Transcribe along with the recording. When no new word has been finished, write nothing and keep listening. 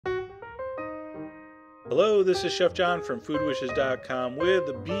Hello, this is Chef John from foodwishes.com with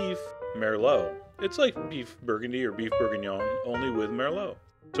the beef merlot. It's like beef burgundy or beef bourguignon, only with merlot.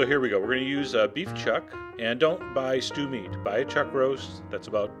 So here we go. We're going to use beef chuck, and don't buy stew meat. Buy a chuck roast that's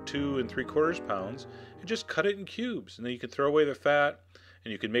about 2 3/4 pounds, and just cut it in cubes. And then you can throw away the fat,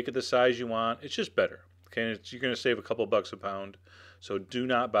 and you can make it the size you want. It's just better. Okay, you're going to save a couple bucks a pound. So do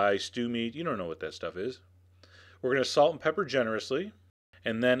not buy stew meat. You don't know what that stuff is. We're going to salt and pepper generously.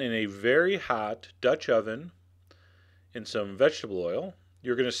 And then in a very hot Dutch oven in some vegetable oil,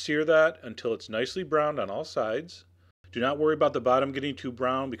 you're going to sear that until it's nicely browned on all sides. Do not worry about the bottom getting too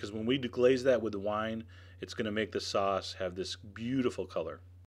brown, because when we deglaze that with the wine, it's going to make the sauce have this beautiful color.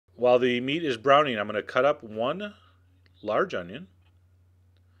 While the meat is browning, I'm going to cut up 1 large onion.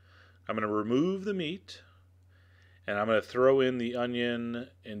 I'm going to remove the meat, and I'm going to throw in the onion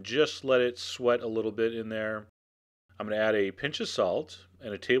and just let it sweat a little bit in there. I'm going to add a pinch of salt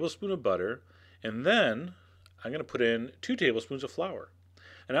and a tablespoon of butter, and then I'm going to put in 2 tablespoons of flour.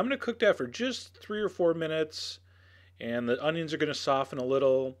 And I'm going to cook that for just 3 or 4 minutes, and the onions are going to soften a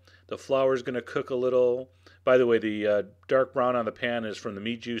little. The flour is going to cook a little. By the way, the dark brown on the pan is from the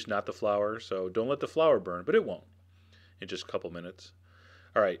meat juice, not the flour, so don't let the flour burn, but it won't in just a couple minutes.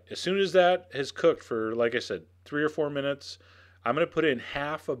 All right, as soon as that has cooked for, like I said, 3 or 4 minutes, I'm going to put in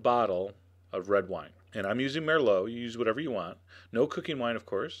half a bottle of red wine. And I'm using Merlot. You use whatever you want. No cooking wine, of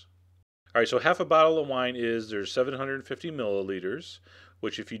course. All right, so half a bottle of wine there's 750 milliliters,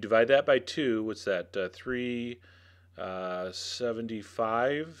 which if you divide that by 2, what's that?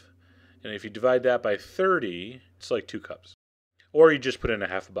 375. And if you divide that by 30, it's like 2 cups. Or you just put in a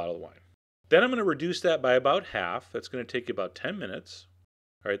half a bottle of wine. Then I'm going to reduce that by about half. That's going to take you about 10 minutes.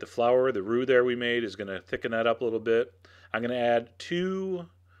 All right, the flour, the roux there we made is going to thicken that up a little bit. I'm going to add 2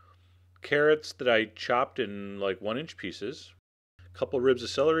 carrots that I chopped in like 1-inch pieces. A couple ribs of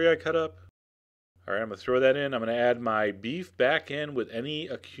celery I cut up. All right, I'm going to throw that in. I'm going to add my beef back in with any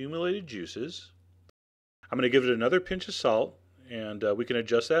accumulated juices. I'm going to give it another pinch of salt, and we can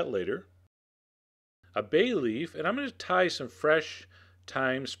adjust that later. A bay leaf, and I'm going to tie some fresh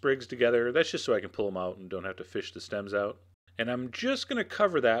thyme sprigs together. That's just so I can pull them out and don't have to fish the stems out. And I'm just going to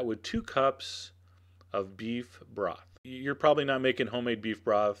cover that with 2 cups of beef broth. You're probably not making homemade beef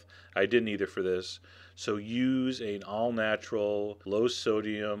broth. I didn't either for this. So use an all-natural,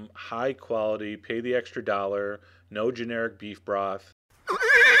 low-sodium, high-quality, pay the extra $1, no generic beef broth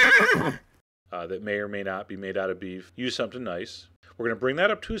that may or may not be made out of beef. Use something nice. We're going to bring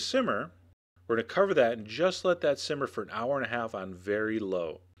that up to a simmer. We're going to cover that and just let that simmer for 1.5 hours on very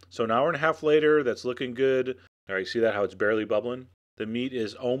low. So 1.5 hours later, that's looking good. All right, see that, how it's barely bubbling? The meat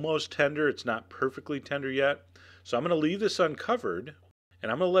is almost tender. It's not perfectly tender yet. So I'm going to leave this uncovered,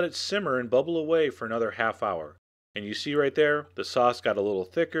 and I'm going to let it simmer and bubble away for another ½ hour. And you see right there, the sauce got a little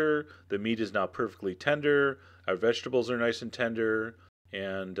thicker. The meat is now perfectly tender. Our vegetables are nice and tender.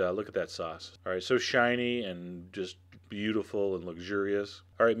 And look at that sauce. All right, so shiny and just beautiful and luxurious.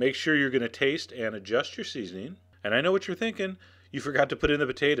 All right, make sure you're going to taste and adjust your seasoning. And I know what you're thinking. You forgot to put in the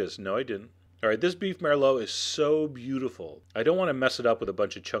potatoes. No, I didn't. All right, this beef merlot is so beautiful. I don't want to mess it up with a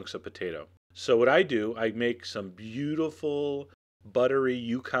bunch of chunks of potato. So what I do, I make some beautiful, buttery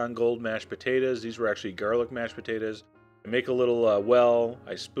Yukon Gold mashed potatoes. These were actually garlic mashed potatoes. I make a little well.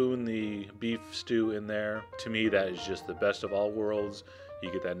 I spoon the beef stew in there. To me, that is just the best of all worlds. You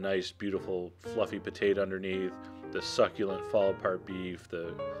get that nice, beautiful, fluffy potato underneath, the succulent fall-apart beef,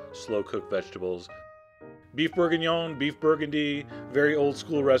 the slow-cooked vegetables. Beef bourguignon, beef burgundy, very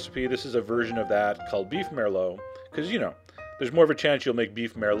old-school recipe. This is a version of that called beef merlot, because, you know, there's more of a chance you'll make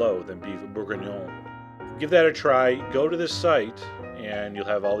beef merlot than beef bourguignon. Give that a try. Go to this site, and you'll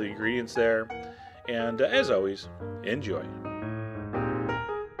have all the ingredients there. And as always, enjoy.